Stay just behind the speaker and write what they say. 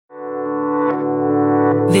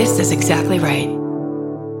This is exactly right.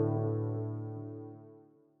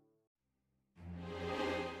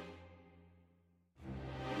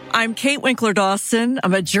 I'm Kate Winkler-Dawson.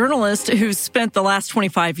 I'm a journalist who's spent the last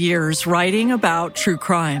 25 years writing about true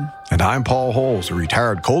crime. And I'm Paul Holes, a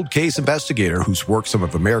retired cold case investigator who's worked some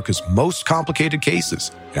of America's most complicated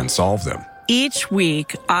cases and solved them. Each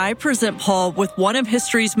week, I present Paul with one of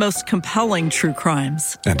history's most compelling true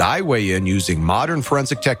crimes. And I weigh in using modern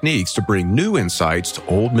forensic techniques to bring new insights to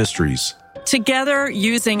old mysteries. Together,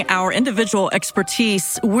 using our individual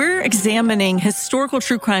expertise, we're examining historical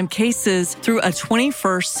true crime cases through a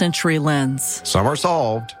 21st century lens. Some are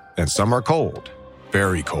solved, and some are cold.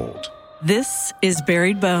 Very cold. This is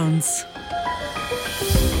Buried Bones.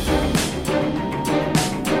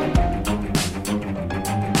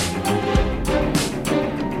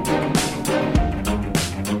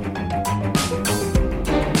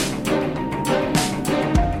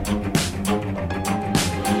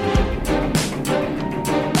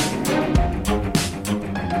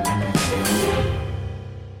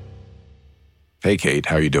 Hey, Kate,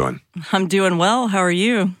 how you doing? I'm doing well. How are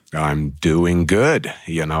you? I'm doing good.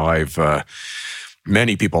 You know,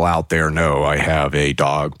 many people out there know I have a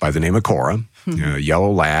dog by the name of Cora, a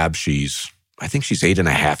yellow lab. I think she's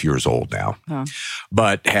 8.5 years old now,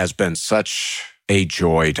 but has been such a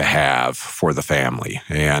joy to have for the family.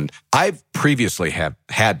 And I've previously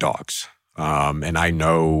had dogs, and I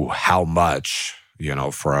know how much,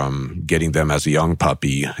 from getting them as a young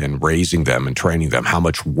puppy and raising them and training them, how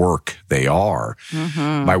much work they are.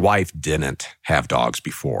 Mm-hmm. My wife didn't have dogs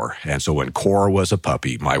before. And so when Cora was a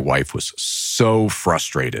puppy, my wife was so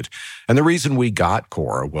frustrated. And the reason we got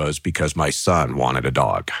Cora was because my son wanted a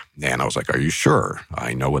dog. And I was like, are you sure?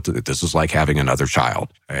 I know what this is like having another child.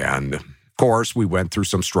 And of course, we went through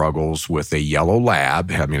some struggles with a yellow lab.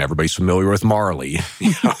 I mean, everybody's familiar with Marley.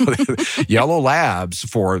 Yellow labs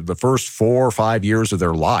for the first 4 or 5 years of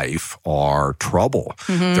their life are trouble.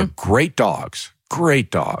 Mm-hmm. They're great dogs, great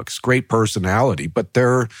personality, but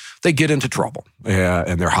they get into trouble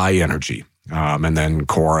and they're high energy. And then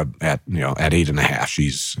Cora at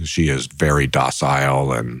 8.5, she is very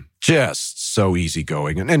docile and just so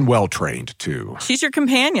easygoing and well-trained too. She's your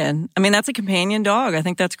companion. I mean, that's a companion dog. I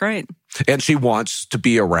think that's great. And she wants to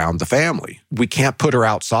be around the family. We can't put her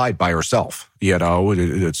outside by herself.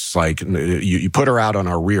 It's like you put her out on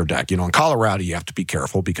our rear deck. In Colorado, you have to be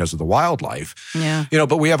careful because of the wildlife. Yeah.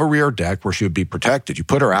 But we have a rear deck where she would be protected. You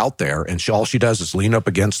put her out there and all she does is lean up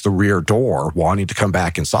against the rear door wanting to come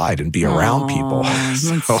back inside and be around people.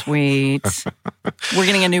 That's sweet. We're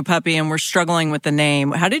getting a new puppy and we're struggling with the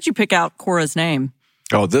name. How did you pick out Cora's name?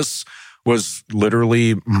 Oh, this was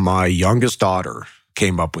literally my youngest daughter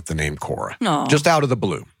came up with the name Cora, just out of the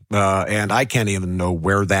blue. And I can't even know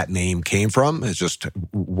where that name came from. It's just,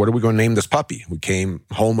 what are we going to name this puppy? We came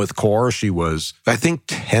home with Cora. She was, I think,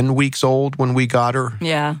 10 weeks old when we got her.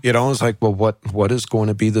 Yeah. It's like, well, what is going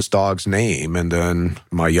to be this dog's name? And then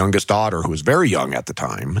my youngest daughter, who was very young at the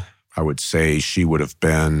time, I would say she would have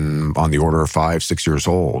been on the order of 5, 6 years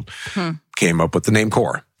old, came up with the name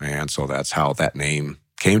Cora. And so that's how that name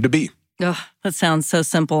came to be. Oh, that sounds so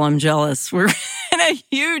simple. I'm jealous. We're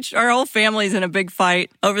our whole family's in a big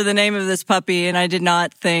fight over the name of this puppy. And I did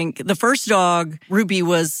not think, the first dog, Ruby,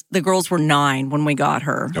 the girls were 9 when we got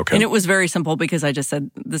her. Okay. And it was very simple because I just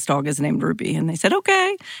said, this dog is named Ruby. And they said,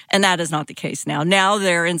 okay. And that is not the case now. Now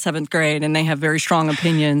they're in 7th grade and they have very strong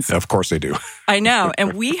opinions. Of course they do. I know.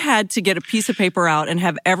 And we had to get a piece of paper out and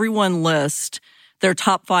have everyone list their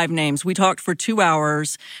top 5 names. We talked for 2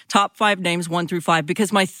 hours, top 5 names 1 through 5,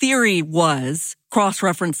 because my theory was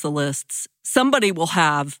cross-reference the lists. Somebody will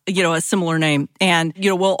have, a similar name and,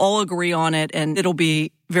 we'll all agree on it and it'll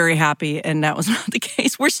be very happy. And that was not the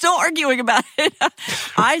case. We're still arguing about it.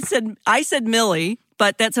 I said Millie,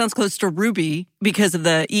 but that sounds close to Ruby because of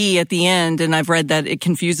the E at the end. And I've read that it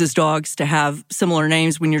confuses dogs to have similar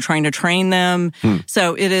names when you're trying to train them.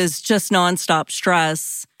 So it is just nonstop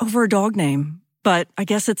stress over a dog name. But I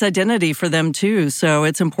guess it's identity for them too, so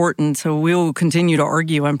it's important. So we'll continue to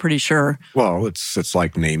argue, I'm pretty sure. Well, it's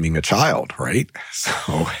like naming a child, right? So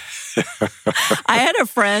I had a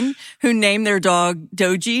friend who named their dog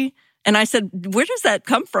Doji, and I said, where does that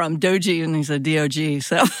come from, Doji? And he said, D-O-G.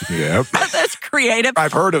 So yep. That's creative.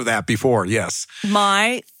 I've heard of that before, yes.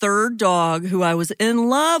 My third dog, who I was in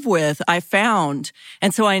love with, I found.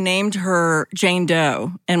 And so I named her Jane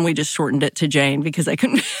Doe, and we just shortened it to Jane because I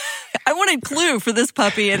couldn't... I wanted Clue for this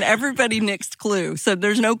puppy, and everybody nixed Clue. So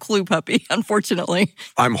there's no Clue puppy, unfortunately.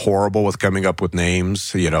 I'm horrible with coming up with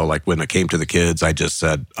names. Like when it came to the kids, I just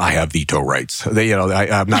said, I have veto rights.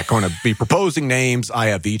 I'm not going to be proposing names. I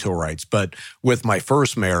have veto rights. But with my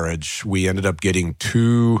first marriage, we ended up getting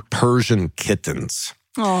 2 Persian kittens.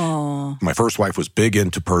 Oh. My first wife was big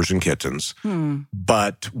into Persian kittens,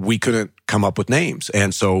 but we couldn't come up with names.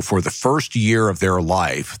 And so for the first year of their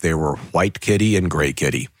life, they were White Kitty and Gray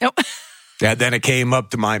Kitty. Nope. And then it came up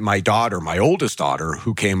to my daughter, my oldest daughter,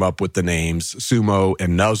 who came up with the names Sumo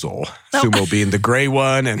and Nuzzle. Oh. Sumo being the gray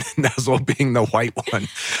one and Nuzzle being the white one.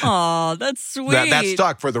 Oh, that's sweet. That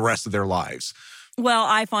stuck for the rest of their lives. Well,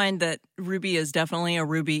 I find that Ruby is definitely a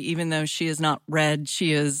Ruby, even though she is not red.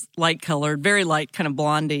 She is light-colored, very light, kind of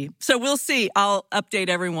blondie. So we'll see. I'll update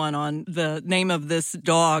everyone on the name of this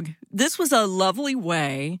dog. This was a lovely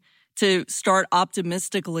way to start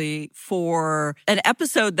optimistically for an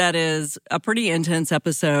episode that is a pretty intense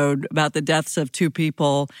episode about the deaths of 2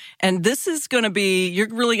 people. And this is going to be, you're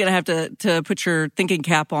really going to have to put your thinking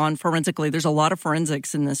cap on forensically. There's a lot of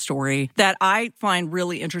forensics in this story that I find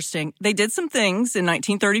really interesting. They did some things in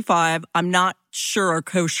 1935. I'm not sure are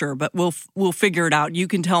kosher, but we'll figure it out. You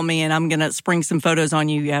can tell me, and I'm going to spring some photos on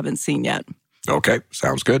you haven't seen yet. Okay,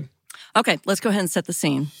 sounds good. Okay, let's go ahead and set the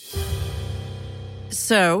scene.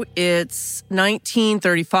 So it's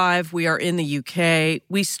 1935. We are in the UK.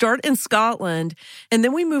 We start in Scotland, and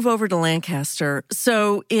then we move over to Lancaster.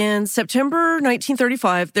 So in September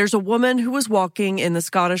 1935, there's a woman who was walking in the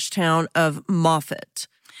Scottish town of Moffat.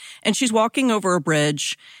 And she's walking over a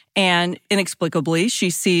bridge, and inexplicably,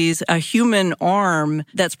 she sees a human arm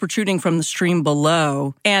that's protruding from the stream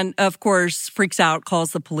below. And, of course, freaks out,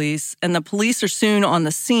 calls the police. And the police are soon on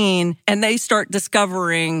the scene, and they start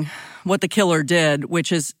discovering what the killer did,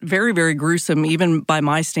 which is very, very gruesome, even by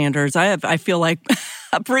my standards. I feel like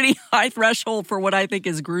a pretty high threshold for what I think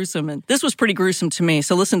is gruesome. And this was pretty gruesome to me.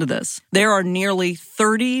 So listen to this. There are nearly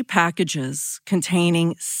 30 packages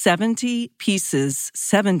containing 70 pieces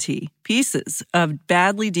of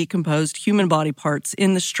badly decomposed human body parts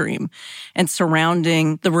in the stream and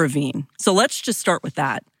surrounding the ravine. So let's just start with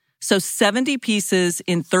that. So 70 pieces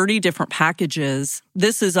in 30 different packages.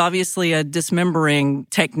 This is obviously a dismembering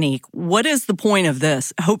technique. What is the point of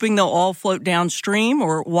this? Hoping they'll all float downstream,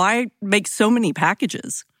 or why make so many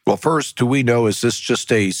packages? Well, first, do we know, is this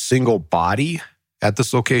just a single body at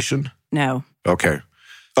this location? No. Okay.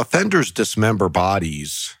 Offenders dismember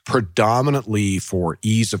bodies predominantly for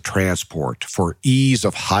ease of transport, for ease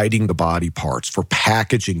of hiding the body parts, for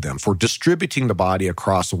packaging them, for distributing the body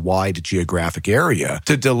across a wide geographic area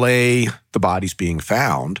to delay the bodies being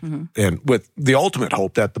found, and with the ultimate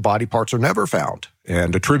hope that the body parts are never found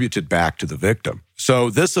and attributed back to the victim. So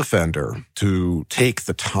this offender, to take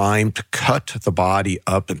the time to cut the body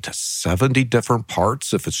up into 70 different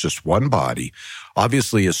parts, if it's just one body,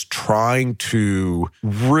 obviously is trying to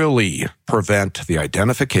really prevent the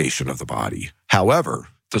identification of the body. However,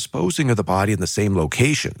 disposing of the body in the same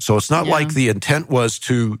location. So it's not like the intent was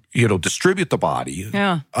to, distribute the body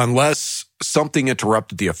unless something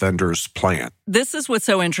interrupted the offender's plan. This is what's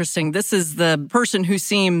so interesting. This is the person who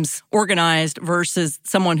seems organized versus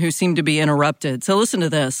someone who seemed to be interrupted. So listen to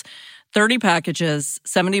this. 30 packages,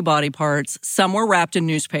 70 body parts. Some were wrapped in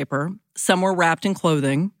newspaper. Some were wrapped in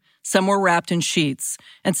clothing. Some were wrapped in sheets.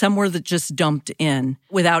 And some were just dumped in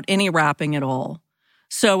without any wrapping at all.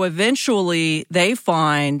 So eventually they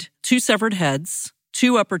find 2 severed heads,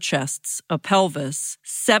 2 upper chests, a pelvis,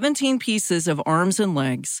 17 pieces of arms and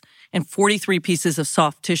legs, and 43 pieces of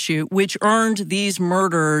soft tissue, which earned these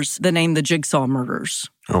murders the name the Jigsaw murders.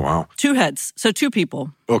 Oh, wow. 2 heads, so 2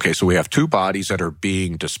 people. Okay, so we have 2 bodies that are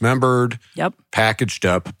being dismembered, packaged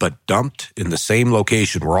up, but dumped in the same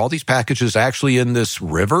location. Were all these packages actually in this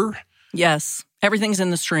river? Yes, everything's in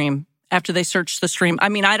the stream. After they searched the stream. I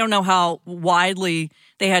mean, I don't know how widely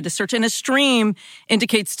they had to search. And a stream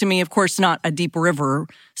indicates to me, of course, not a deep river.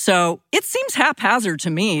 So it seems haphazard to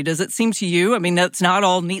me. Does it seem to you? I mean, that's not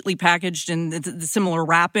all neatly packaged in the similar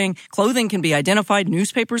wrapping. Clothing can be identified.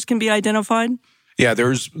 Newspapers can be identified. Yeah,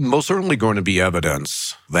 there's most certainly going to be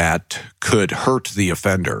evidence that could hurt the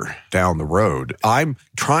offender down the road. I'm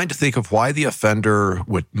trying to think of why the offender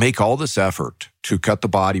would make all this effort to cut the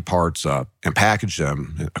body parts up and package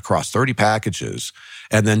them across 30 packages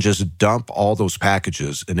and then just dump all those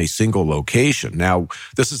packages in a single location. Now,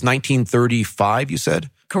 this is 1935, you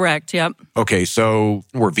said? Correct, yep. Okay, so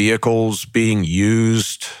were vehicles being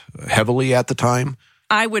used heavily at the time?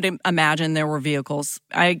 I would imagine there were vehicles.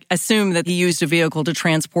 I assume that he used a vehicle to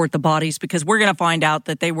transport the bodies because we're going to find out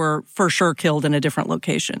that they were for sure killed in a different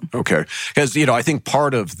location. Okay. Because, I think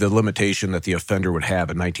part of the limitation that the offender would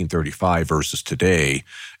have in 1935 versus today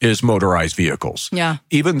is motorized vehicles. Yeah.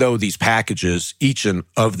 Even though these packages, each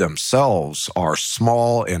of themselves, are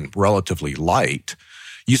small and relatively light,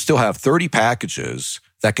 you still have 30 packages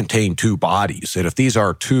that contain 2 bodies. And if these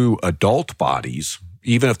are 2 adult bodies,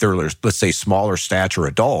 even if they're, let's say, smaller stature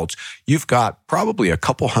adults, you've got probably a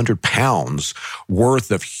couple 100 pounds worth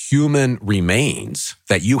of human remains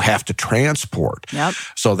that you have to transport. Yep.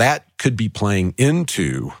 So that could be playing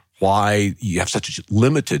into why you have such a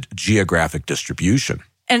limited geographic distribution.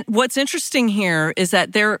 And what's interesting here is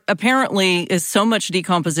that there apparently is so much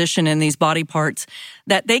decomposition in these body parts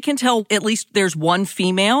that they can tell at least there's one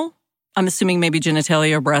female. I'm assuming maybe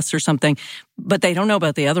genitalia or breasts or something, but they don't know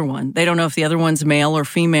about the other one. They don't know if the other one's male or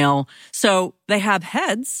female. So they have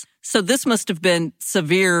heads. So this must have been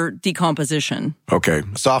severe decomposition. Okay.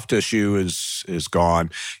 Soft tissue is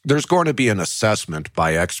gone. There's going to be an assessment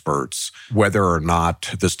by experts whether or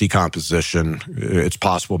not this decomposition, it's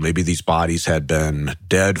possible maybe these bodies had been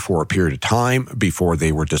dead for a period of time before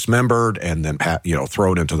they were dismembered and then,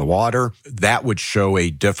 thrown into the water. That would show a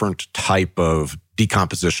different type of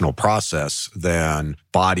decompositional process than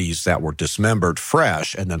bodies that were dismembered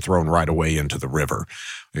fresh and then thrown right away into the river.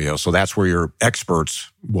 So that's where your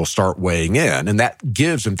experts will start weighing in. And that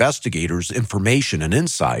gives investigators information and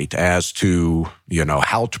insight as to,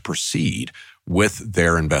 how to proceed with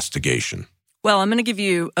their investigation. Well, I'm going to give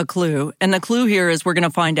you a clue. And the clue here is we're going to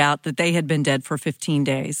find out that they had been dead for 15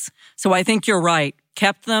 days. So I think you're right.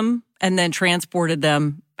 Kept them and then transported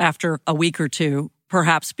them after a week or two,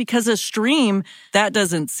 perhaps, because a stream, that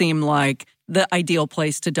doesn't seem like the ideal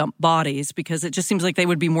place to dump bodies because it just seems like they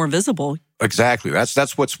would be more visible. Exactly.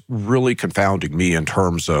 That's what's really confounding me in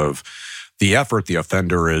terms of the effort the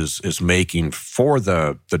offender is making for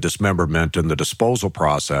the dismemberment and the disposal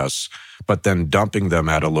process, but then dumping them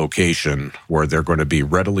at a location where they're going to be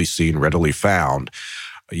readily seen, readily found.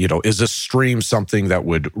 Is this stream something that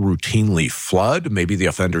would routinely flood? Maybe the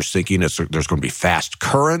offender's thinking there's going to be fast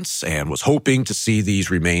currents and was hoping to see these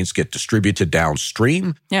remains get distributed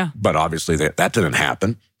downstream. Yeah. But obviously that didn't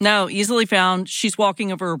happen. No, easily found. She's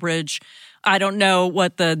walking over a bridge. I don't know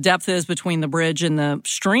what the depth is between the bridge and the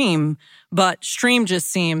stream, but stream just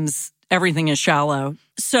seems everything is shallow.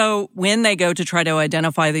 So when they go to try to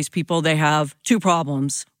identify these people, they have 2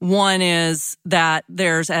 problems. One is that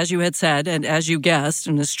there's, as you had said, and as you guessed,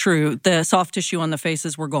 and it's true, the soft tissue on the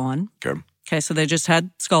faces were gone. Okay, so they just had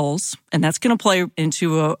skulls, and that's going to play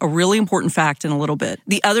into a really important fact in a little bit.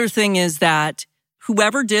 The other thing is that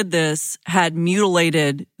whoever did this had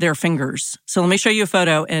mutilated their fingers. So let me show you a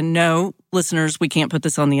photo. And no, listeners, we can't put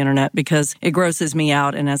this on the internet because it grosses me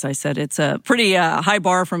out. And as I said, it's a pretty high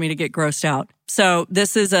bar for me to get grossed out. So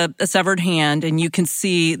this is a severed hand, and you can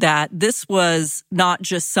see that this was not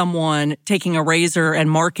just someone taking a razor and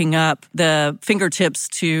marking up the fingertips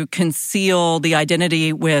to conceal the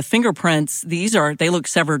identity with fingerprints. They look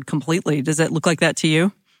severed completely. Does it look like that to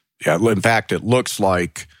you? Yeah, in fact, it looks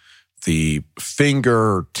like the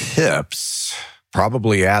fingertips,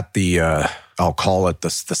 probably at the, I'll call it the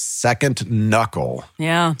second knuckle.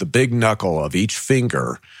 Yeah. The big knuckle of each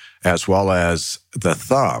finger, as well as the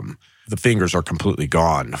thumb. The fingers are completely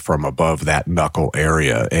gone from above that knuckle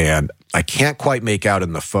area. And I can't quite make out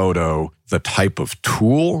in the photo the type of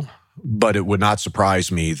tool, but it would not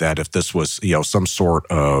surprise me that if this was, some sort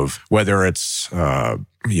of, whether it's, a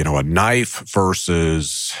knife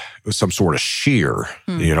versus some sort of shear,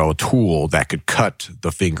 a tool that could cut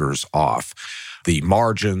the fingers off. The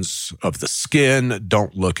margins of the skin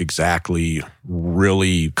don't look exactly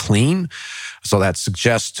really clean. So that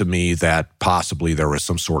suggests to me that possibly there was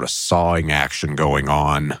some sort of sawing action going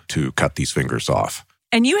on to cut these fingers off.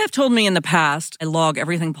 And you have told me in the past, I log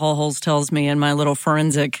everything Paul Holes tells me in my little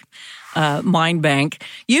forensic mind bank.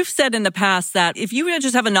 You've said in the past that if you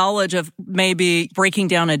just have a knowledge of maybe breaking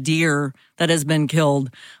down a deer that has been killed,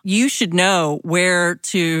 you should know where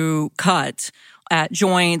to cut at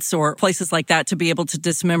joints or places like that to be able to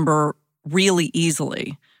dismember really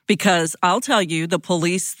easily. Because I'll tell you, the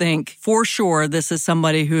police think for sure this is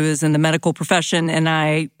somebody who is in the medical profession, and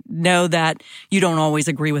I know that you don't always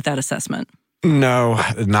agree with that assessment. No,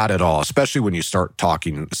 not at all, especially when you start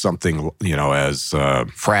talking something, as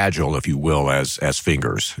fragile, if you will, as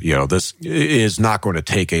fingers. This is not going to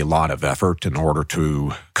take a lot of effort in order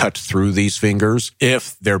to cut through these fingers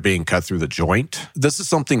if they're being cut through the joint. This is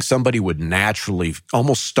something somebody would naturally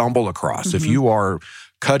almost stumble across. Mm-hmm. If you are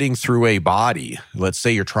cutting through a body, let's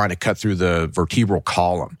say you're trying to cut through the vertebral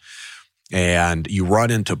column, and you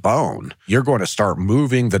run into bone, you're going to start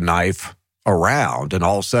moving the knife around, and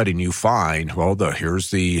all of a sudden you find, well, here's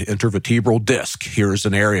the intervertebral disc. Here's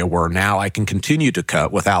an area where now I can continue to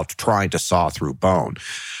cut without trying to saw through bone.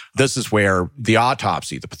 This is where the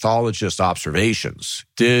autopsy, the pathologist's observations,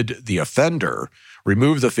 did the offender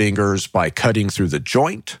remove the fingers by cutting through the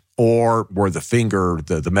joint, or were the finger,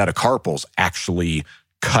 the metacarpals, actually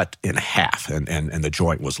cut in half and the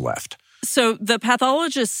joint was left? So the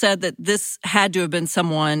pathologist said that this had to have been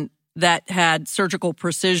someone that had surgical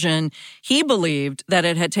precision. He believed that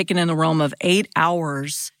it had taken in the realm of 8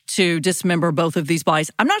 hours to dismember both of these bodies.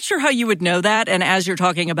 I'm not sure how you would know that. And as you're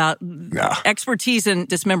talking about, expertise in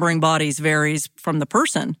dismembering bodies varies from the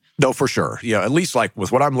person. No, for sure. Yeah, at least like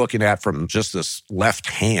with what I'm looking at from just this left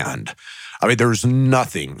hand, I mean, there's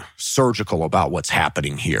nothing surgical about what's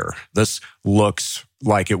happening here. This looks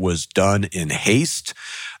like it was done in haste.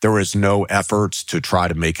 There was no efforts to try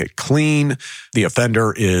to make it clean. The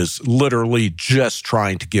offender is literally just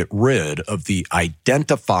trying to get rid of the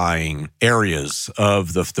identifying areas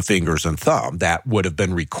of the fingers and thumb that would have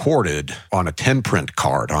been recorded on a 10-print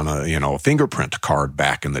card, on a fingerprint card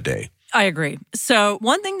back in the day. I agree. So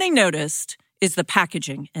one thing they noticed is the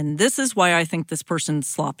packaging. And this is why I think this person's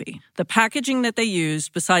sloppy. The packaging that they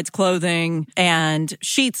used, besides clothing and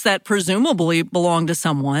sheets that presumably belong to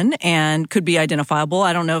someone and could be identifiable.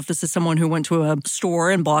 I don't know if this is someone who went to a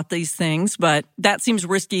store and bought these things, but that seems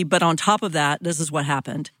risky. But on top of that, this is what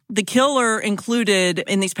happened. The killer included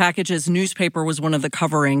in these packages, newspaper was one of the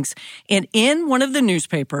coverings. And in one of the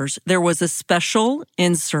newspapers, there was a special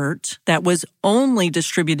insert that was only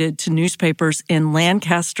distributed to newspapers in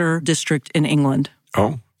Lancaster district in England.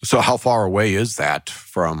 Oh, so how far away is that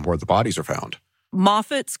from where the bodies are found?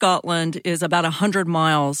 Moffat, Scotland is about 100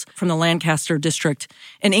 miles from the Lancaster district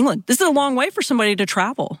in England. This is a long way for somebody to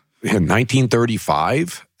travel. In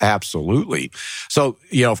 1935? Absolutely. So,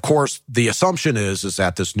 of course, the assumption is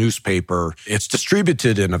that this newspaper, it's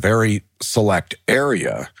distributed in a very select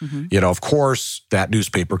area. Mm-hmm. Of course, that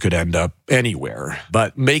newspaper could end up anywhere.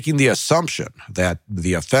 But making the assumption that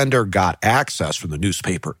the offender got access from the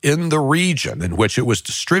newspaper in the region in which it was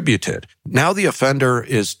distributed, now the offender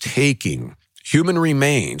is taking human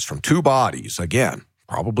remains from two bodies, again,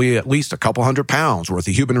 probably at least a couple 100 pounds worth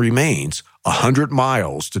of human remains, 100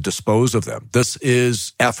 miles to dispose of them. This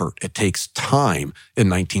is effort. It takes time in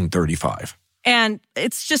 1935. And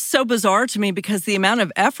it's just so bizarre to me because the amount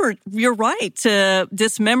of effort, you're right, to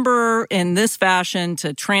dismember in this fashion,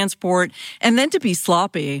 to transport, and then to be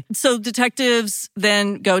sloppy. So detectives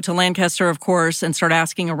then go to Lancaster, of course, and start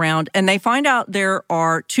asking around, and they find out there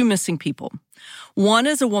are two missing people. One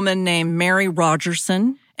is a woman named Mary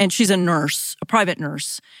Rogerson, and she's a nurse, a private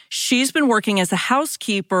nurse. She's been working as a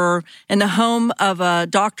housekeeper in the home of a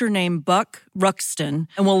doctor named Buck Ruxton.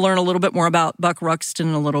 And we'll learn a little bit more about Buck Ruxton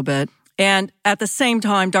in a little bit. And at the same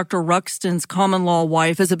time, Dr. Ruxton's common-law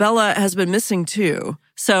wife, Isabella, has been missing too.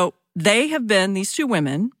 So they have been, these two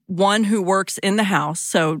women, one who works in the house,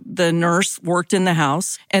 so the nurse worked in the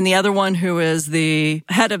house, and the other one who is the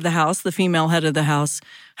head of the house, the female head of the house,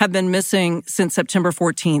 have been missing since September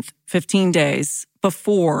 14th, 15 days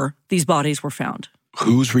before these bodies were found.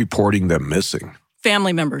 Who's reporting them missing?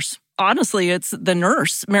 Family members. Honestly, it's the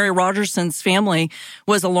nurse. Mary Rogerson's family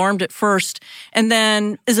was alarmed at first. And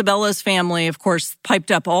then Isabella's family, of course,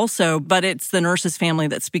 piped up also, but it's the nurse's family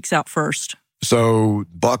that speaks out first. So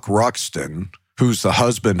Buck Ruxton, who's the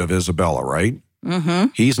husband of Isabella, right? Mm-hmm.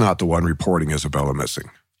 He's not the one reporting Isabella missing.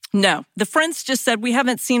 No. The friends just said, we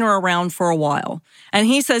haven't seen her around for a while. And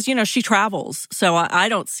he says, she travels, so I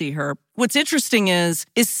don't see her. What's interesting is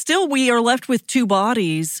still we are left with two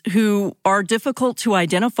bodies who are difficult to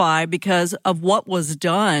identify because of what was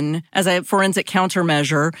done as a forensic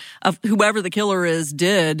countermeasure of whoever the killer is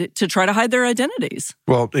did to try to hide their identities.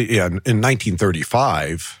 Well, yeah, in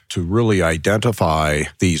 1935, to really identify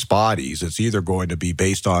these bodies, it's either going to be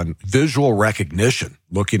based on visual recognition,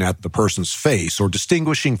 looking at the person's face or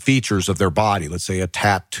distinguishing features of their body, let's say a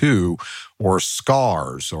tattoo or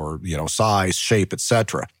scars or, size, shape,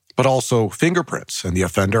 etc., but also fingerprints. And the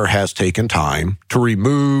offender has taken time to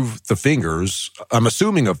remove the fingers, I'm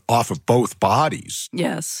assuming, off of both bodies.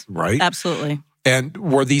 Yes. Right? Absolutely. And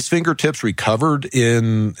were these fingertips recovered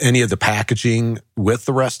in any of the packaging with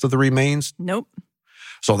the rest of the remains? Nope.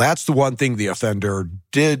 So that's the one thing the offender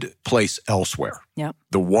did place elsewhere. Yep.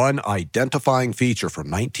 The one identifying feature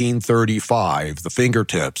from 1935, the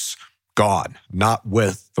fingertips, gone, not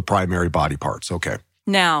with the primary body parts. Okay.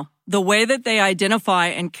 Now, the way that they identify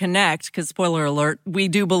and connect, because spoiler alert, we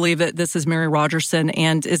do believe that this is Mary Rogerson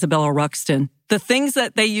and Isabella Ruxton. The things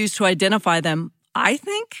that they use to identify them, I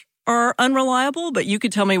think, are unreliable, but you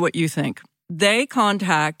could tell me what you think. They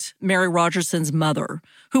contact Mary Rogerson's mother,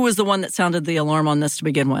 who was the one that sounded the alarm on this to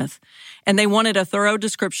begin with. And they wanted a thorough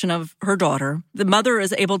description of her daughter. The mother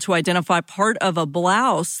is able to identify part of a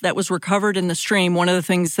blouse that was recovered in the stream, one of the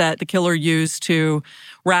things that the killer used to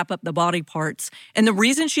wrap up the body parts. And the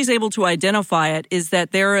reason she's able to identify it is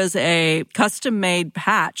that there is a custom-made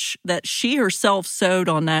patch that she herself sewed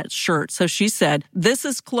on that shirt. So she said, this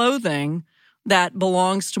is clothing that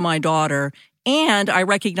belongs to my daughter, and I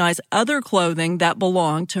recognize other clothing that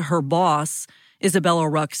belonged to her boss, Isabella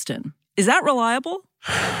Ruxton. Is that reliable?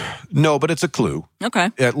 No, but it's a clue.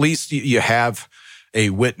 Okay. At least you have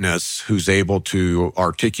a witness who's able to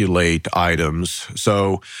articulate items.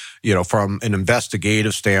 So, from an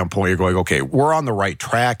investigative standpoint, you're going, okay, we're on the right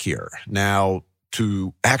track here. Now,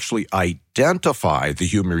 to actually identify the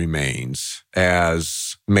human remains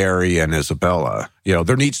as Mary and Isabella,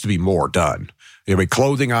 there needs to be more done.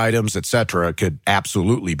 Clothing items, et cetera, could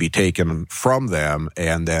absolutely be taken from them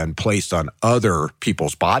and then placed on other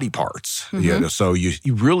people's body parts. Mm-hmm. So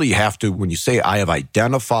you really have to, when you say I have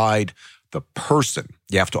identified the person,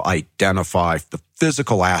 you have to identify the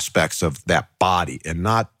physical aspects of that body and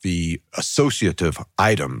not the associative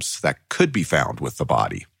items that could be found with the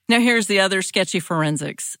body. Now, here's the other sketchy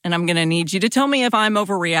forensics, and I'm going to need you to tell me if I'm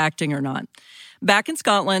overreacting or not. Back in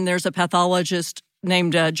Scotland, there's a pathologist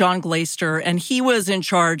named John Glaister, and he was in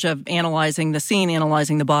charge of analyzing the scene,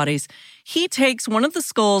 analyzing the bodies. He takes one of the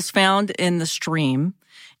skulls found in the stream,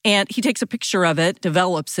 and he takes a picture of it,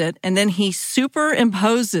 develops it, and then he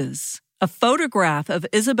superimposes a photograph of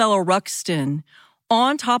Isabella Ruxton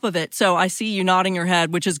on top of it. So I see you nodding your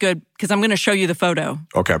head, which is good because I'm going to show you the photo.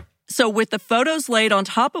 Okay. So with the photos laid on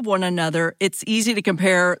top of one another, it's easy to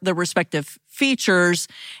compare the respective features.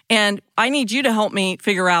 And I need you to help me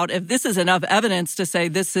figure out if this is enough evidence to say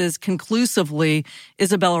this is conclusively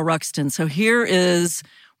Isabella Ruxton. So here is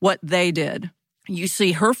what they did. You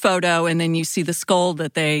see her photo, and then you see the skull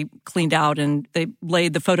that they cleaned out, and they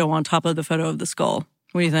laid the photo on top of the photo of the skull.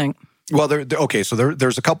 What do you think? Well,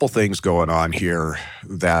 there's a couple things going on here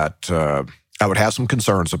that I would have some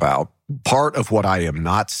concerns about. Part of what I am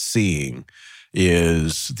not seeing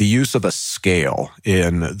is the use of a scale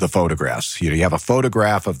in the photographs. You have a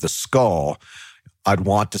photograph of the skull. I'd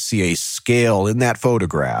want to see a scale in that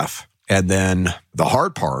photograph. And then the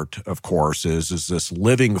hard part, of course, is this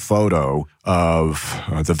living photo of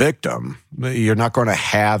the victim. You're not going to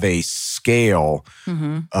have a scale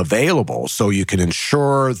available, so you can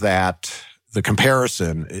ensure that the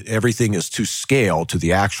comparison, everything is to scale to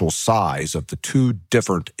the actual size of the two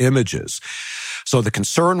different images. So the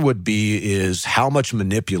concern would be is how much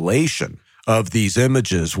manipulation of these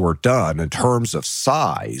images were done in terms of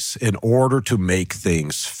size in order to make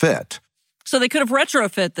things fit. So they could have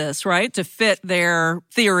retrofit this, right, to fit their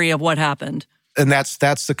theory of what happened. And that's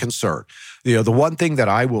the concern. The one thing that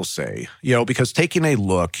I will say, because taking a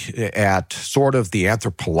look at sort of the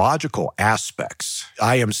anthropological aspects,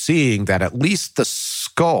 I am seeing that at least the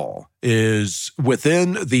skull is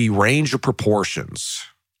within the range of proportions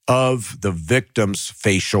of the victim's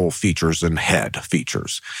facial features and head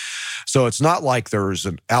features. So it's not like there's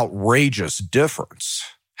an outrageous difference.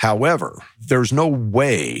 However, there's no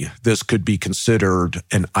way this could be considered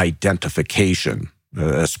an identification,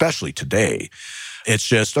 especially today. It's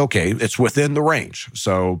just, okay, it's within the range.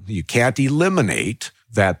 So you can't eliminate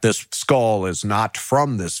that this skull is not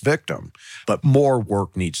from this victim, but more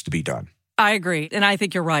work needs to be done. I agree. And I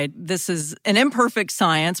think you're right. This is an imperfect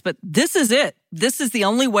science, but this is it. This is the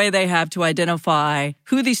only way they have to identify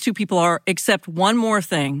who these two people are, except one more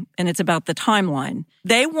thing, and it's about the timeline.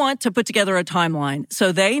 They want to put together a timeline.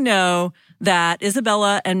 So they know that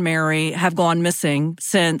Isabella and Mary have gone missing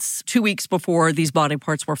since 2 weeks before these body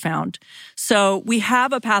parts were found. So we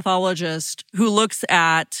have a pathologist who looks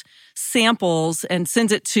at samples and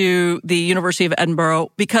sends it to the University of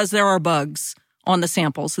Edinburgh because there are bugs on the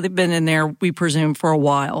samples. So they've been in there, we presume, for a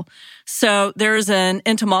while. So there's an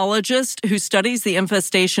entomologist who studies the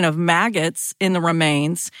infestation of maggots in the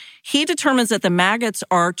remains. He determines that the maggots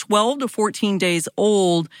are 12 to 14 days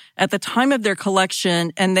old at the time of their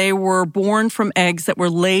collection, and they were born from eggs that were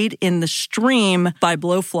laid in the stream by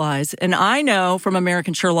blowflies. And I know from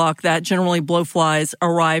American Sherlock that generally blowflies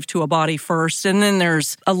arrive to a body first, and then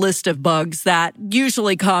there's a list of bugs that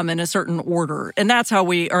usually come in a certain order. And that's how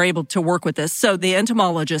we are able to work with this. So the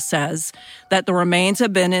entomologist says that the remains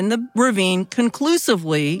have been in the ravine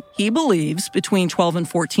conclusively, he believes, between 12 and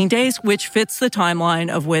 14 days, which fits the timeline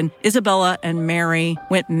of when Isabella and Mary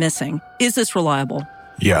went missing. Is this reliable?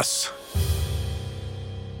 Yes.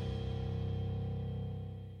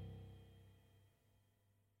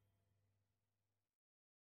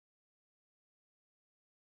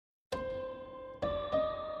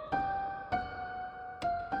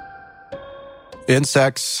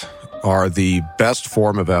 Insects are the best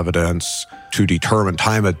form of evidence to determine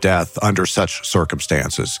time of death under such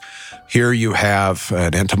circumstances. Here you have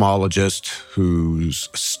an entomologist who's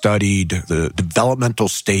studied the developmental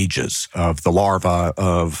stages of the larva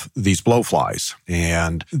of these blowflies.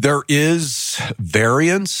 And there is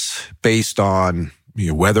variance based on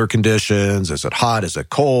weather conditions. Is it hot? Is it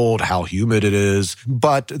cold? How humid it is?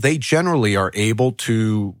 But they generally are able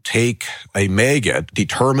to take a maggot,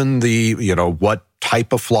 determine what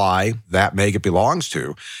type of fly that maggot belongs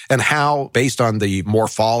to, and how, based on the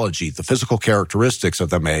morphology, the physical characteristics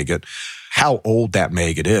of the maggot, how old that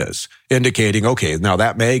maggot is, indicating, okay, now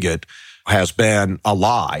that maggot has been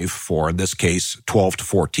alive for, in this case, 12 to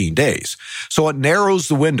 14 days. So it narrows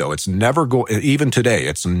the window. It's never even today,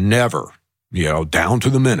 it's never, down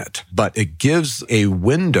to the minute, but it gives a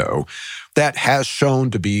window that has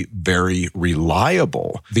shown to be very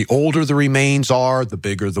reliable. The older the remains are, the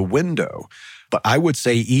bigger the window. But I would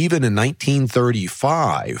say even in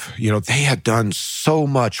 1935, they had done so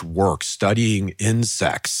much work studying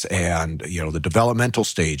insects and, the developmental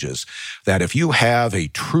stages, that if you have a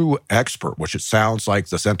true expert, which it sounds like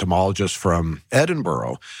this entomologist from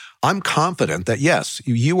Edinburgh, I'm confident that, yes,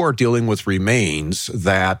 you are dealing with remains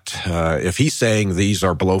that, if he's saying these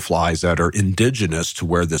are blowflies that are indigenous to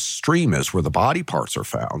where this stream is, where the body parts are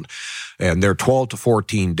found, and they're 12 to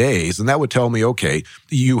 14 days, and that would tell me, okay,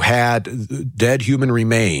 you had dead human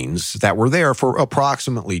remains that were there for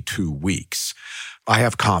approximately 2 weeks. I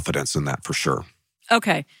have confidence in that for sure.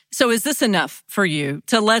 Okay. So is this enough for you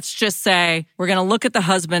to, let's just say, we're going to look at the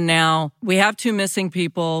husband now. We have 2 missing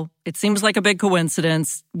people. It seems like a big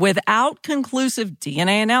coincidence. Without conclusive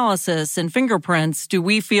DNA analysis and fingerprints, do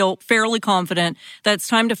we feel fairly confident that it's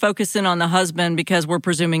time to focus in on the husband because we're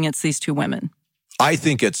presuming it's these 2 women? I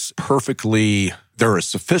think it's there is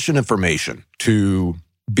sufficient information to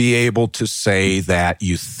be able to say that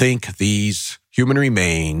you think these human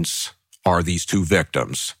remains are these 2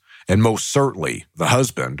 victims. And most certainly, the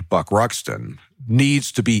husband, Buck Ruxton,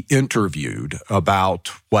 needs to be interviewed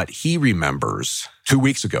about what he remembers 2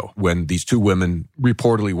 weeks ago when these 2 women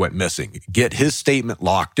reportedly went missing. Get his statement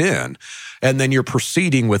locked in, and then you're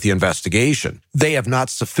proceeding with the investigation. They have not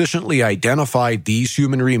sufficiently identified these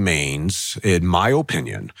human remains, in my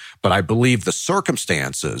opinion, but I believe the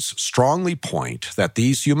circumstances strongly point that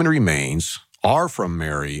these human remains are from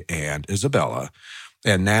Mary and Isabella.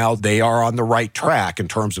 And now they are on the right track in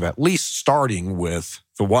terms of at least starting with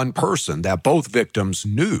the one person that both victims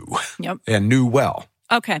knew and knew well.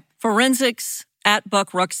 Okay. Forensics at Buck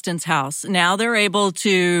Ruxton's house. Now they're able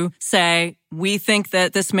to say, we think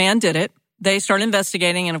that this man did it. They start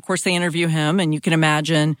investigating, and of course they interview him, and you can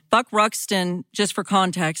imagine Buck Ruxton, just for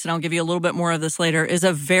context, and I'll give you a little bit more of this later, is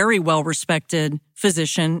a very well-respected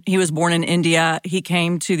physician. He was born in India. He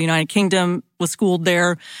came to the United Kingdom, was schooled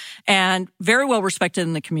there, and very well-respected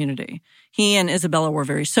in the community. He and Isabella were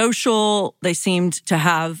very social. They seemed to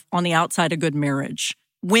have, on the outside, a good marriage.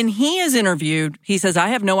 When he is interviewed, he says, I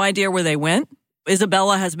have no idea where they went.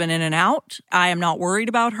 Isabella has been in and out. I am not worried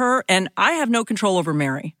about her, and I have no control over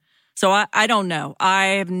Mary. So I don't know. I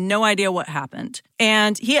have no idea what happened.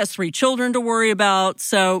 And he has 3 children to worry about.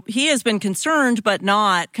 So he has been concerned, but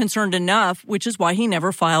not concerned enough, which is why he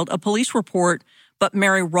never filed a police report. But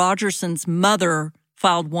Mary Rogerson's mother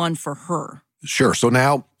filed one for her. Sure. So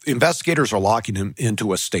now investigators are locking him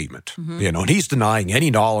into a statement, and he's denying any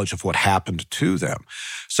knowledge of what happened to them.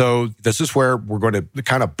 So this is where we're going to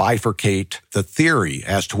kind of bifurcate the theory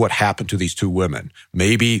as to what happened to these 2 women.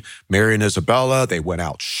 Maybe Mary and Isabella, they went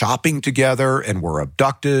out shopping together and were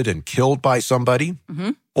abducted and killed by somebody.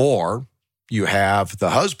 Or you have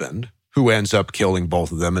the husband who ends up killing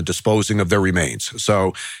both of them and disposing of their remains.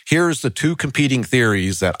 So here's the 2 competing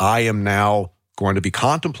theories that I am now going to be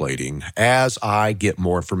contemplating as I get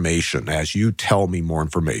more information, as you tell me more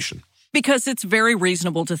information. Because it's very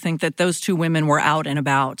reasonable to think that those 2 women were out and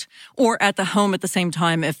about or at the home at the same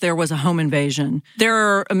time if there was a home invasion. There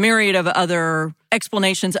are a myriad of other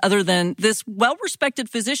explanations other than this well-respected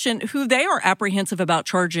physician who they are apprehensive about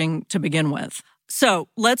charging to begin with. So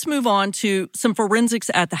let's move on to some forensics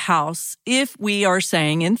at the house. If we are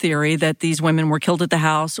saying in theory that these women were killed at the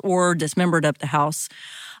house or dismembered at the house,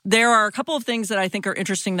 there are a couple of things that I think are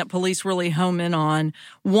interesting that police really home in on.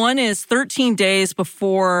 One is 13 days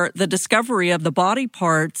before the discovery of the body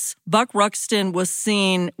parts, Buck Ruxton was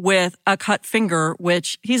seen with a cut finger,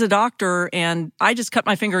 which he's a doctor, and I just cut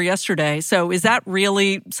my finger yesterday. So is that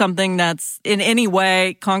really something that's in any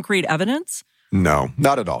way concrete evidence? No,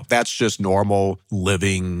 not at all. That's just normal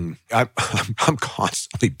living. I'm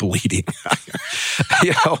constantly bleeding.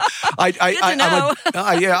 I'm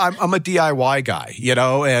a DIY guy,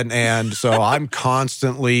 and so I'm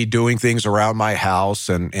constantly doing things around my house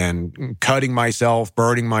and cutting myself,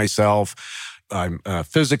 burning myself. I'm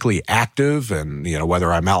physically active, and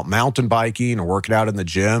whether I'm out mountain biking or working out in the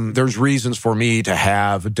gym, there's reasons for me to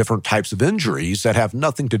have different types of injuries that have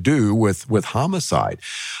nothing to do with homicide.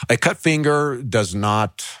 A cut finger does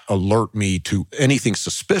not alert me to anything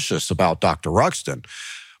suspicious about Dr. Ruxton.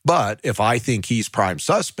 But if I think he's prime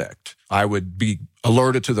suspect, I would be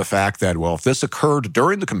alerted to the fact that, well, if this occurred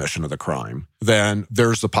during the commission of the crime, then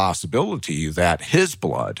there's the possibility that his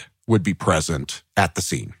blood would be present at the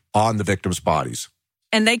scene on the victims' bodies.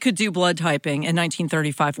 And they could do blood typing in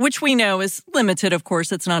 1935, which we know is limited. Of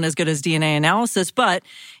course, it's not as good as DNA analysis. But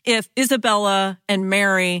if Isabella and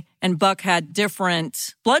Mary and Buck had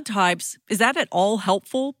different blood types, is that at all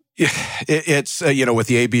helpful? It's, with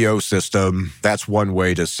the ABO system, that's one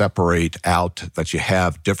way to separate out that you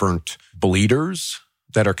have different bleeders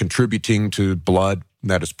that are contributing to blood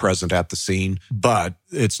that is present at the scene, but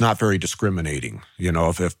it's not very discriminating.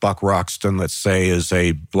 If Buck Ruxton, let's say, is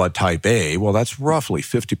a blood type A, well, that's roughly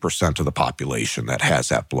 50% of the population that has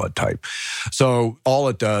that blood type. So all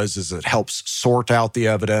it does is it helps sort out the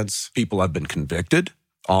evidence. People have been convicted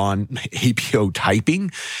on ABO typing,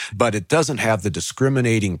 but it doesn't have the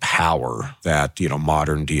discriminating power that,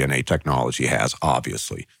 modern DNA technology has,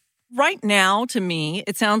 obviously. Right now, to me,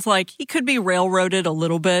 it sounds like he could be railroaded a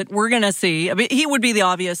little bit. We're going to see. I mean, he would be the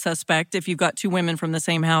obvious suspect if you've got two women from the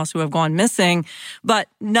same house who have gone missing, but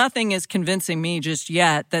nothing is convincing me just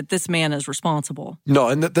yet that this man is responsible. No,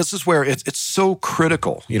 and this is where it's so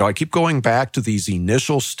critical. I keep going back to these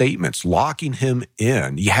initial statements, locking him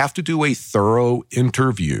in. You have to do a thorough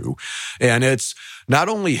interview, and it's not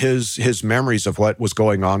only his memories of what was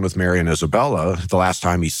going on with Mary and Isabella the last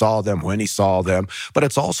time he saw them, when he saw them, but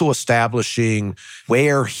it's also establishing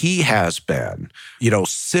where he has been,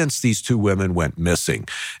 since these two women went missing.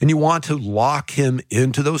 And you want to lock him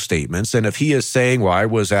into those statements. And if he is saying, well, I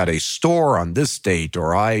was at a store on this date,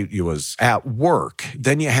 or I was at work,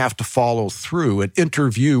 then you have to follow through and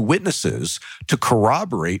interview witnesses to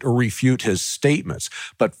corroborate or refute his statements.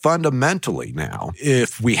 But fundamentally now,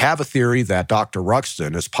 if we have a theory that Dr.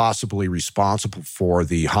 Ruxton is possibly responsible for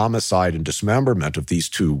the homicide and dismemberment of these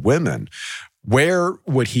two women, where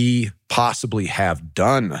would he possibly have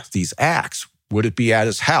done these acts? Would it be at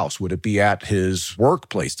his house? Would it be at his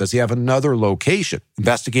workplace? Does he have another location?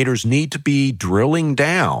 Investigators need to be drilling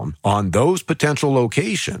down on those potential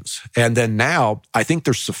locations. And then now, I think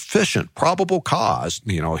there's sufficient probable cause,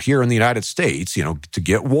 here in the United States, to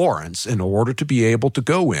get warrants in order to be able to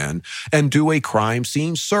go in and do a crime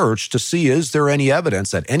scene search to see, is there any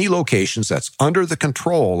evidence at any locations that's under the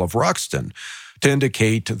control of Ruxton to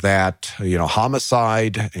indicate that,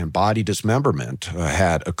 homicide and body dismemberment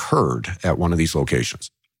had occurred at one of these locations.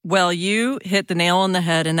 Well, you hit the nail on the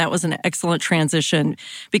head, and that was an excellent transition,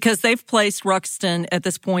 because they've placed Ruxton at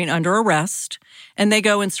this point under arrest, and they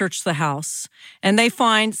go and search the house, and they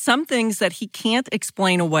find some things that he can't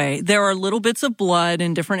explain away. There are little bits of blood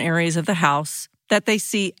in different areas of the house that they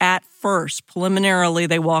see at first. Preliminarily,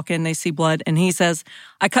 they walk in, they see blood, and he says,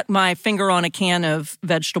 I cut my finger on a can of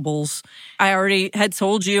vegetables. I already had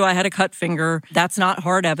told you I had a cut finger. That's not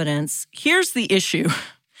hard evidence. Here's the issue.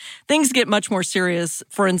 Things get much more serious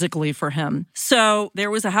forensically for him. So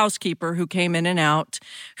there was a housekeeper who came in and out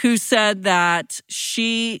who said that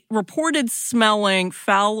she reported smelling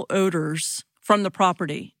foul odors from the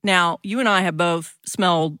property. Now, you and I have both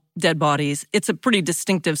smelled dead bodies. It's a pretty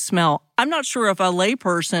distinctive smell. I'm not sure if a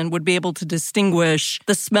layperson would be able to distinguish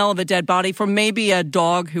the smell of a dead body from maybe a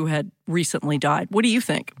dog who had recently died. What do you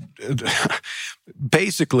think?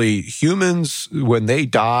 Basically, humans, when we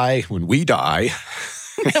die, when they die.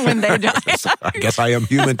 I guess I am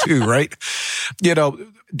human too, right?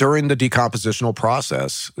 During the decompositional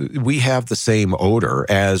process, we have the same odor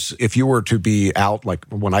as if you were to be out, like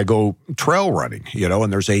when I go trail running,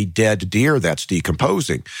 and there's a dead deer that's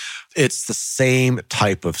decomposing. It's the same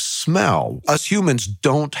type of smell. Us humans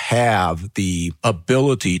don't have the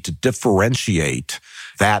ability to differentiate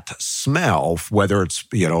that smell, whether it's,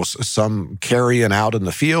 some carrion out in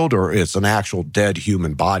the field or it's an actual dead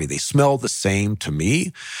human body. They smell the same to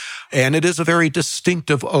me. And it is a very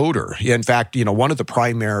distinctive odor. In fact, one of the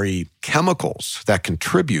primary chemicals that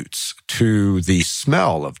contributes to the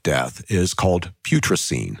smell of death is called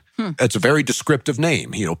putrescine. It's a very descriptive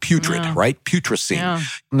name, putrid, right? Putrescine. Yeah.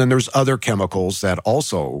 And then there's other chemicals that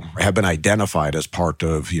also have been identified as part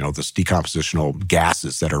of, this decompositional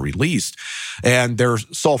gases that are released. And they're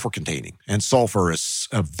sulfur containing. And sulfur is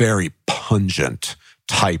a very pungent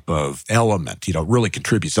type of element, really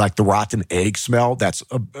contributes. Like the rotten egg smell, that's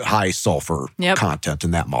a high sulfur content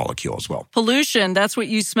in that molecule as well. Pollution, that's what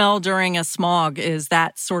you smell during a smog, is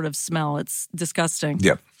that sort of smell. It's disgusting.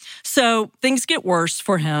 Yep. So things get worse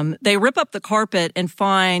for him. They rip up the carpet and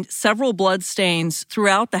find several blood stains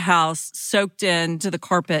throughout the house soaked into the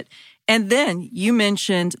carpet. And then you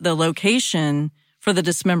mentioned the location for the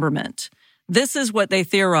dismemberment. This is what they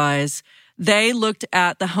theorize. They looked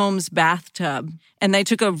at the home's bathtub and they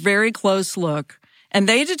took a very close look and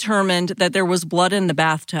they determined that there was blood in the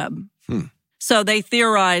bathtub. So they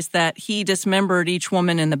theorized that he dismembered each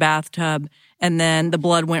woman in the bathtub and then the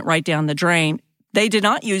blood went right down the drain. They did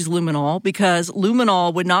not use luminol because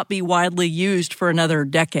luminol would not be widely used for another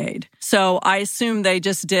decade. So I assume they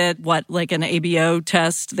just did like an ABO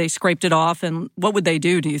test. They scraped it off. And what would they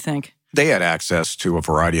do you think? They had access to a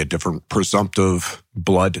variety of different presumptive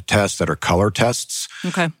blood tests that are color tests.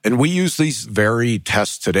 Okay. And we use these very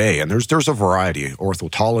tests today. And there's a variety: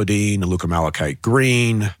 orthotolidine, leukomalachite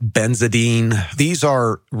green, benzidine. These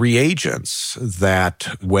are reagents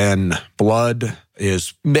that when blood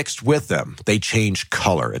is mixed with them, they change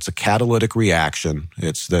color. It's a catalytic reaction.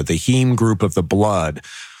 It's the heme group of the blood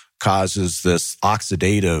causes this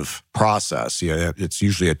oxidative process. It's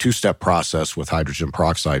usually a two-step process with hydrogen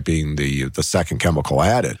peroxide being the second chemical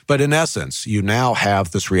added. But in essence, you now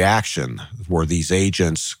have this reaction where these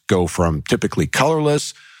agents go from typically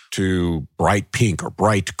colorless to bright pink or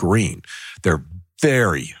bright green. They're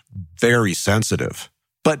very, very sensitive,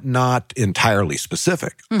 but not entirely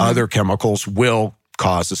specific. Other chemicals will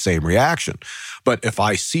cause the same reaction. But if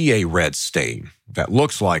I see a red stain that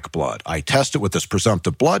looks like blood, I test it with this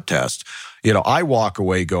presumptive blood test, I walk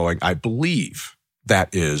away going, I believe that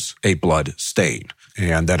is a blood stain.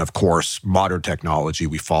 And then, of course, modern technology,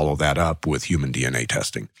 we follow that up with human DNA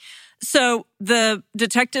testing. So the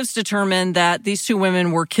detectives determined that these two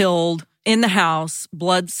women were killed in the house,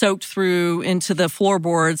 blood soaked through into the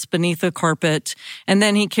floorboards beneath the carpet. And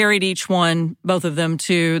then he carried both of them,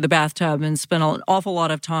 to the bathtub and spent an awful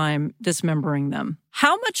lot of time dismembering them.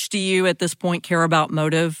 How much do you at this point care about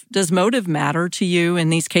motive? Does motive matter to you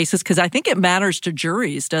in these cases? Because I think it matters to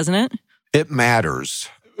juries, doesn't it? It matters,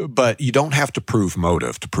 but you don't have to prove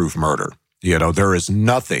motive to prove murder. There is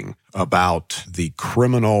nothing about the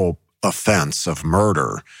criminal offense of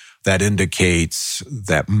murder that indicates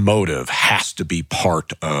that motive has to be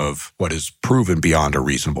part of what is proven beyond a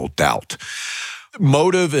reasonable doubt.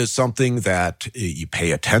 Motive is something that you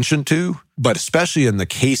pay attention to, but especially in the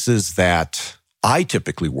cases that I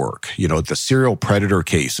typically work, the serial predator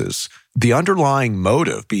cases, the underlying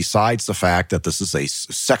motive, besides the fact that this is a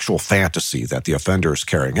sexual fantasy that the offender is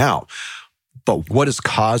carrying out, but what is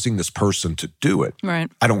causing this person to do it?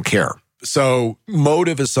 Right. I don't care. So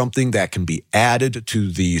motive is something that can be added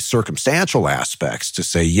to the circumstantial aspects to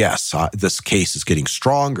say, yes, this case is getting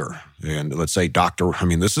stronger. And let's say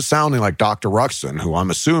this is sounding like Dr. Ruxton, who I'm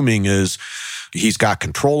assuming he's got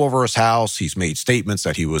control over his house. He's made statements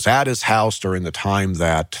that he was at his house during the time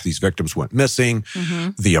that these victims went missing.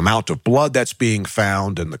 The amount of blood that's being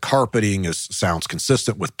found and the carpeting sounds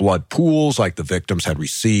consistent with blood pools, like the victims had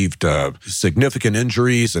received significant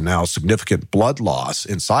injuries and now significant blood loss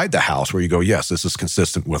inside the house, where you go, yes, this is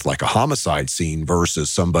consistent with like a homicide scene versus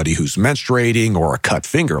somebody who's menstruating or a cut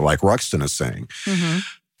finger, like Ruxton is saying.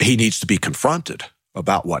 He needs to be confronted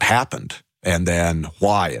about what happened and then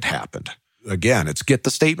why it happened. Again, it's get the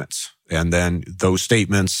statements. And then those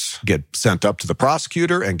statements get sent up to the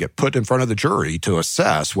prosecutor and get put in front of the jury to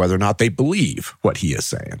assess whether or not they believe what he is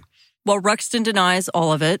saying. Well, Ruxton denies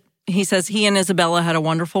all of it. He says he and Isabella had a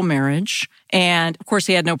wonderful marriage. And of course,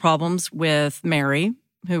 he had no problems with Mary,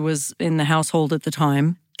 who was in the household at the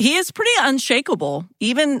time. He is pretty unshakable,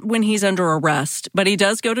 even when he's under arrest, but he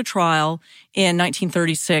does go to trial in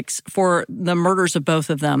 1936 for the murders of both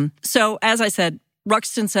of them. So, as I said,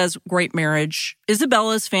 Ruxton says great marriage.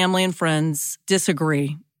 Isabella's family and friends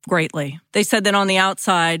disagree greatly. They said that on the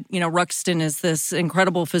outside, Ruxton is this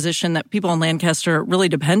incredible physician that people in Lancaster really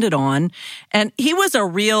depended on. And he was a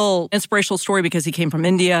real inspirational story because he came from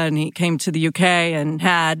India and he came to the UK and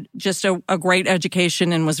had just a great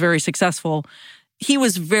education and was very successful. He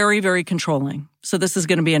was very, very controlling. So this is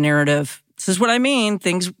going to be a narrative This is what I mean.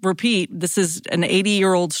 Things repeat. This is an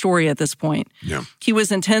 80-year-old story at this point. Yeah. He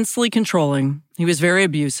was intensely controlling. He was very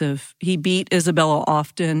abusive. He beat Isabella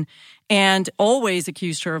often and always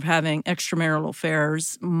accused her of having extramarital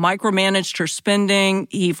affairs, micromanaged her spending.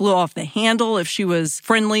 He flew off the handle if she was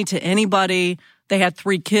friendly to anybody. They had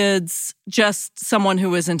 3 kids, just someone who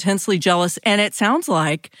was intensely jealous. And it sounds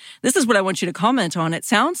like, this is what I want you to comment on, it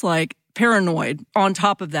sounds like paranoid on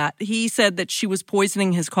top of that. He said that she was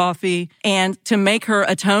poisoning his coffee, and to make her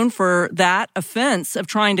atone for that offense of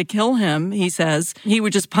trying to kill him, he says, he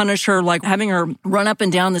would just punish her, like having her run up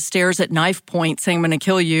and down the stairs at knife point, saying, I'm going to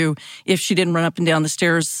kill you if she didn't run up and down the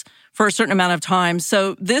stairs for a certain amount of time.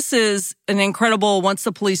 So this is an incredible, once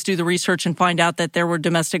the police do the research and find out that there were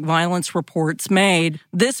domestic violence reports made,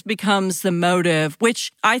 this becomes the motive,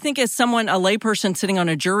 which I think as someone, a layperson sitting on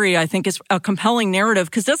a jury, I think is a compelling narrative,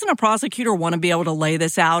 because doesn't a prosecutor want to be able to lay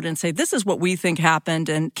this out and say, this is what we think happened?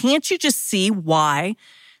 And can't you just see why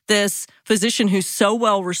this physician who's so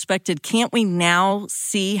well respected, can't we now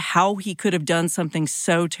see how he could have done something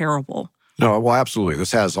so terrible? No, well, absolutely.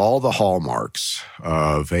 This has all the hallmarks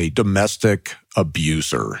of a domestic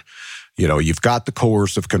abuser. You know, you've got the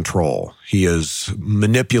coercive control. He is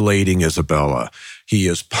manipulating Isabella. He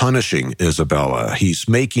is punishing Isabella. He's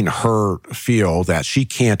making her feel that she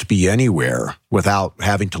can't be anywhere without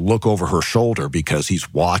having to look over her shoulder because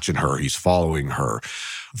he's watching her, he's following her.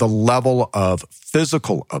 The level of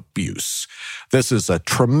physical abuse. This is a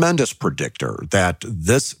tremendous predictor that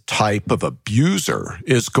this type of abuser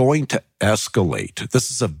is going to escalate.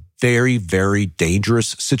 This is a very, very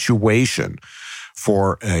dangerous situation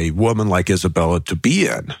for a woman like Isabella to be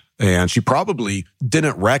in. And she probably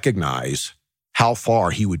didn't recognize how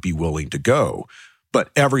far he would be willing to go. But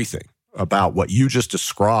everything about what you just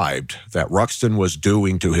described that Ruxton was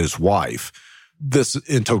doing to his wife, this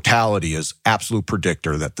in totality is absolute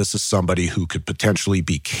predictor that this is somebody who could potentially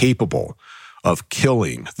be capable of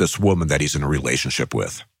killing this woman that he's in a relationship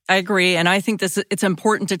with. I agree. And I think it's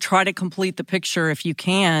important to try to complete the picture if you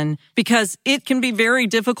can, because it can be very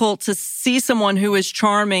difficult to see someone who is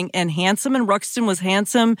charming and handsome. And Ruxton was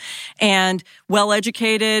handsome and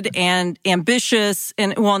well-educated and ambitious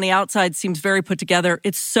and who on the outside seems very put together.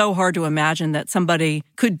 It's so hard to imagine that somebody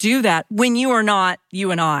could do that when you are not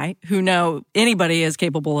you and I, who know anybody is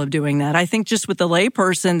capable of doing that. I think just with the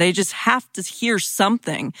layperson, they just have to hear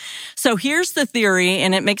something. So here's the theory,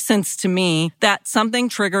 and it makes sense to me, that something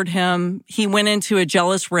triggered him. He went into a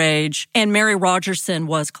jealous rage, and Mary Rogerson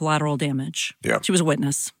was collateral damage. Yeah. She was a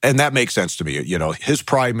witness. And that makes sense to me. You know, his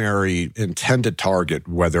primary intended target,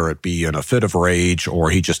 whether it be in a fit of rage or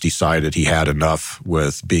he just decided he had enough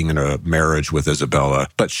with being in a marriage with Isabella,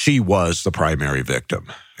 but she was the primary victim.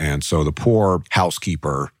 And so the poor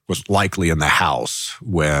housekeeper was likely in the house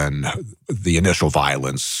when the initial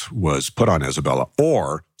violence was put on Isabella,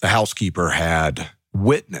 or the housekeeper had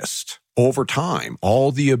witnessed over time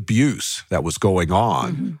all the abuse that was going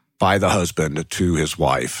on by the husband to his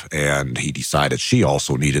wife, and he decided she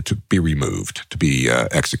also needed to be removed, to be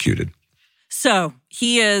executed. So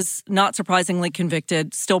he is, not surprisingly,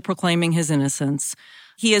 convicted, still proclaiming his innocence.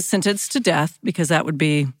 He is sentenced to death because that would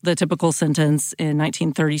be the typical sentence in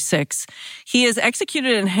 1936. He is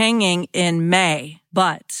executed and hanging in May,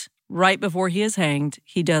 but right before he is hanged,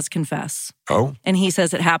 he does confess. Oh. And he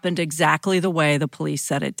says it happened exactly the way the police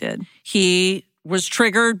said it did. He was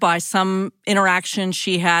triggered by some interaction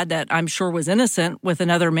she had that I'm sure was innocent with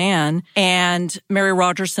another man. And Mary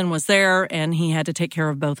Rogerson was there, and he had to take care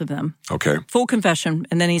of both of them. Okay. Full confession,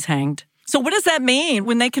 and then he's hanged. So what does that mean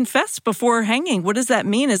when they confess before hanging? What does that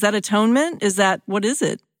mean? Is that atonement? What is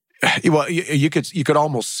it? Well, you could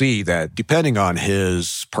almost see that depending on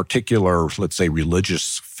his particular, let's say,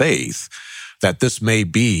 religious faith, that this may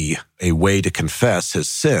be a way to confess his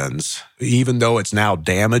sins, even though it's now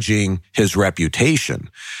damaging his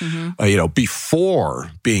reputation.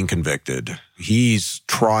 Before being convicted, he's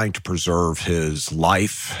trying to preserve his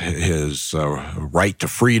life, his right to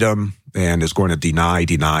freedom, and is going to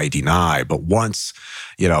deny. But once,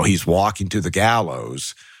 he's walking to the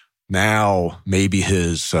gallows, now maybe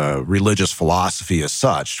his religious philosophy is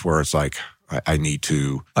such where it's like, I need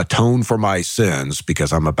to atone for my sins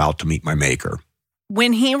because I'm about to meet my maker.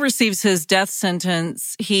 When he receives his death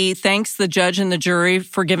sentence, he thanks the judge and the jury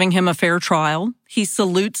for giving him a fair trial. He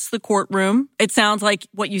salutes the courtroom. It sounds like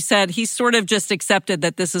what you said. He sort of just accepted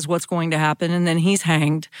that this is what's going to happen, and then he's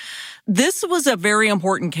hanged. This was a very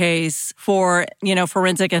important case for,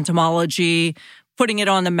 forensic entomology, putting it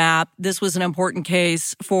on the map. This was an important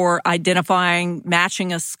case for identifying,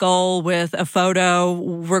 matching a skull with a photo,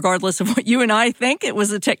 regardless of what you and I think. It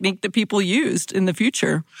was a technique that people used in the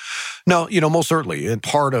future. No, most certainly. And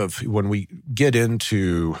part of when we get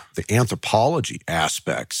into the anthropology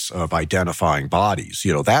aspects of identifying bodies,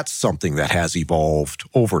 that's something that has evolved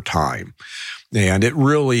over time. And it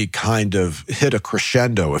really kind of hit a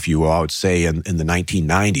crescendo, if you will, I would say, in the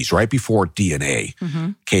 1990s, right before DNA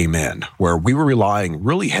came in, where we were relying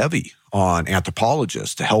really heavy on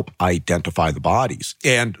anthropologists to help identify the bodies.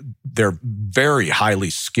 And they're very highly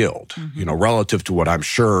skilled, relative to what I'm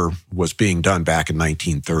sure was being done back in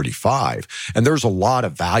 1935. And there's a lot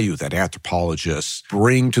of value that anthropologists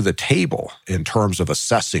bring to the table in terms of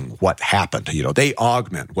assessing what happened. They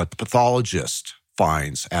augment what the pathologist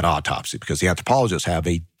finds at autopsy because the anthropologists have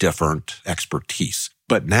a different expertise.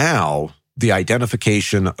 But now the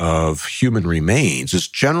identification of human remains is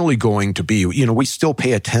generally going to be, we still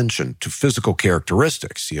pay attention to physical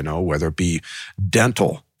characteristics, whether it be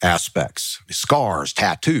dental aspects, scars,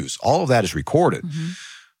 tattoos, all of that is recorded.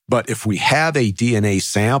 But if we have a DNA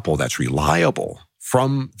sample that's reliable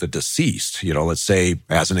from the deceased, let's say,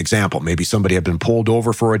 as an example, maybe somebody had been pulled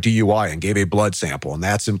over for a DUI and gave a blood sample, and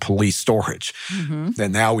that's in police storage.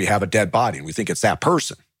 Then now we have a dead body, and we think it's that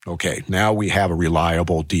person. Okay, now we have a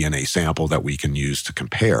reliable DNA sample that we can use to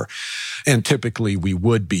compare. And typically, we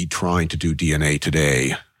would be trying to do DNA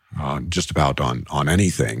today just about on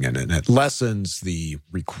anything, and it lessens the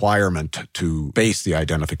requirement to base the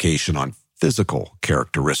identification on physical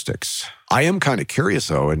characteristics. I am kind of curious,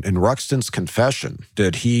 though, in Ruxton's confession,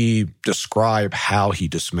 did he describe how he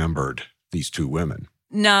dismembered these two women?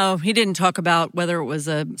 No, he didn't talk about whether it was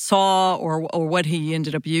a saw or what he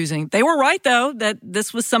ended up using. They were right, though, that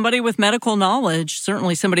this was somebody with medical knowledge,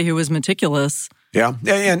 certainly somebody who was meticulous. Yeah.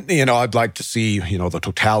 And, I'd like to see, the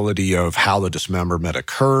totality of how the dismemberment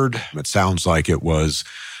occurred. It sounds like it was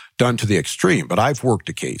done to the extreme, but I've worked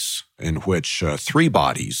a case in which 3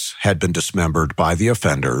 bodies had been dismembered by the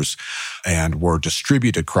offenders and were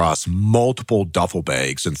distributed across multiple duffel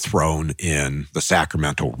bags and thrown in the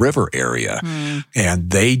Sacramento River area.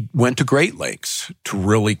 And they went to great lengths to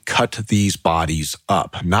really cut these bodies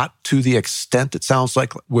up, not to the extent it sounds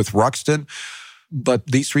like with Ruxton, but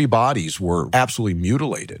these 3 bodies were absolutely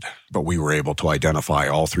mutilated, but we were able to identify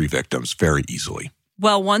all 3 victims very easily.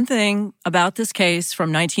 Well, one thing about this case from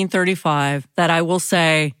 1935 that I will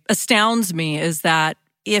say astounds me is that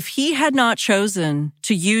if he had not chosen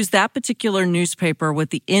to use that particular newspaper with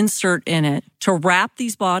the insert in it to wrap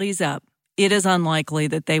these bodies up, it is unlikely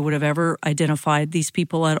that they would have ever identified these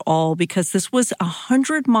people at all because this was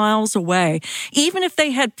 100 miles away. Even if they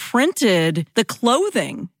had printed the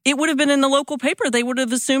clothing, it would have been in the local paper. They would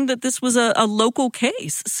have assumed that this was a local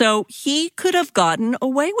case. So he could have gotten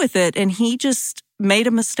away with it, and he just made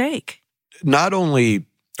a mistake. Not only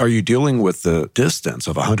are you dealing with the distance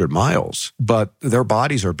of 100 miles, but their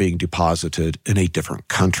bodies are being deposited in a different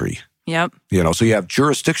country. Yep. So you have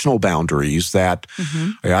jurisdictional boundaries that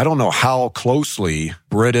I don't know how closely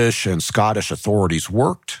British and Scottish authorities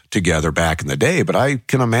worked together back in the day, but I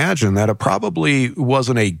can imagine that it probably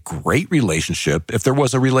wasn't a great relationship if there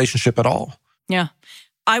was a relationship at all. Yeah.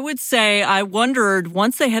 I would say I wondered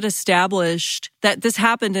once they had established that this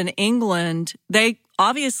happened in England, they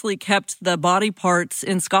obviously kept the body parts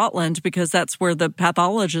in Scotland because that's where the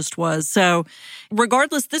pathologist was. So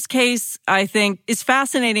regardless, this case, I think, is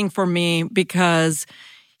fascinating for me because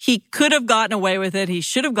he could have gotten away with it. He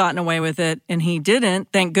should have gotten away with it, and he didn't,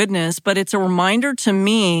 thank goodness. But it's a reminder to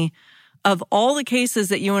me of all the cases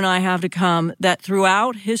that you and I have to come that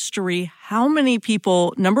throughout history, how many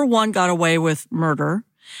people, number one, got away with murder,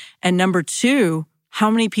 and number two, how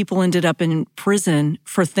many people ended up in prison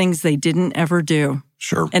for things they didn't ever do.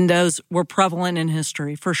 Sure. And those were prevalent in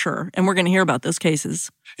history, for sure. And we're going to hear about those cases.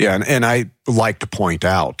 Yeah, and I like to point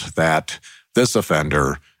out that this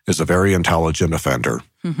offender is a very intelligent offender.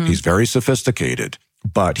 He's very sophisticated,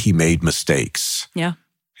 but he made mistakes. Yeah.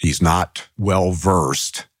 He's not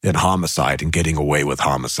well-versed in homicide and getting away with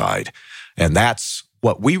homicide. And that's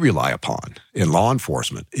what we rely upon in law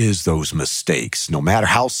enforcement is those mistakes. No matter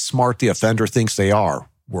how smart the offender thinks they are,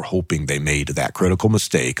 we're hoping they made that critical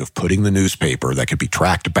mistake of putting the newspaper that could be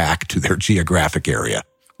tracked back to their geographic area.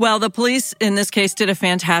 Well, the police in this case did a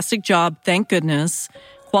fantastic job, thank goodness.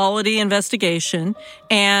 Quality investigation.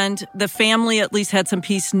 And the family at least had some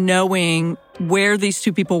peace knowing where these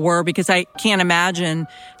 2 people were because I can't imagine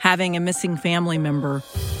having a missing family member.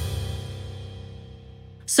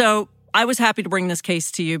 So I was happy to bring this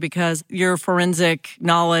case to you because your forensic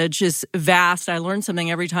knowledge is vast. I learn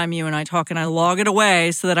something every time you and I talk, and I log it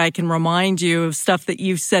away so that I can remind you of stuff that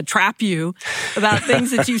you've said, trap you about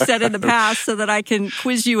things that you've said in the past so that I can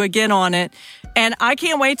quiz you again on it. And I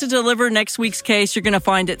can't wait to deliver next week's case. You're going to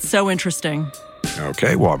find it so interesting.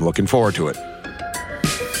 Okay, well, I'm looking forward to it.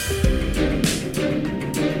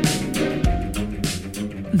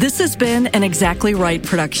 This has been an Exactly Right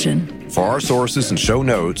production. For our sources and show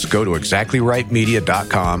notes, go to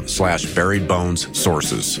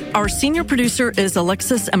exactlyrightmedia.com/buriedbonessources. Our senior producer is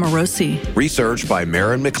Alexis Amorosi. Research by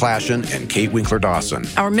Marin McClashen and Kate Winkler-Dawson.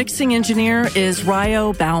 Our mixing engineer is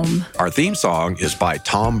Ryo Baum. Our theme song is by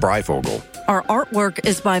Tom Breifogel. Our artwork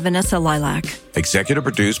is by Vanessa Lilac. Executive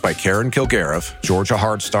produced by Karen Kilgariff, Georgia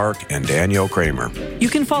Hardstark, and Danielle Kramer. You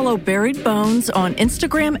can follow Buried Bones on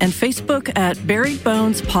Instagram and Facebook at Buried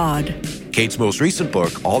Bones Pod. Kate's most recent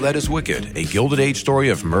book, All That Is Wicked, A Gilded Age Story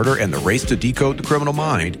of Murder and the Race to Decode the Criminal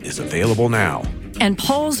Mind, is available now. And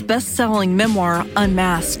Paul's best-selling memoir,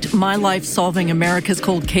 Unmasked, My Life Solving America's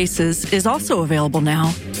Cold Cases, is also available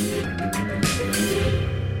now.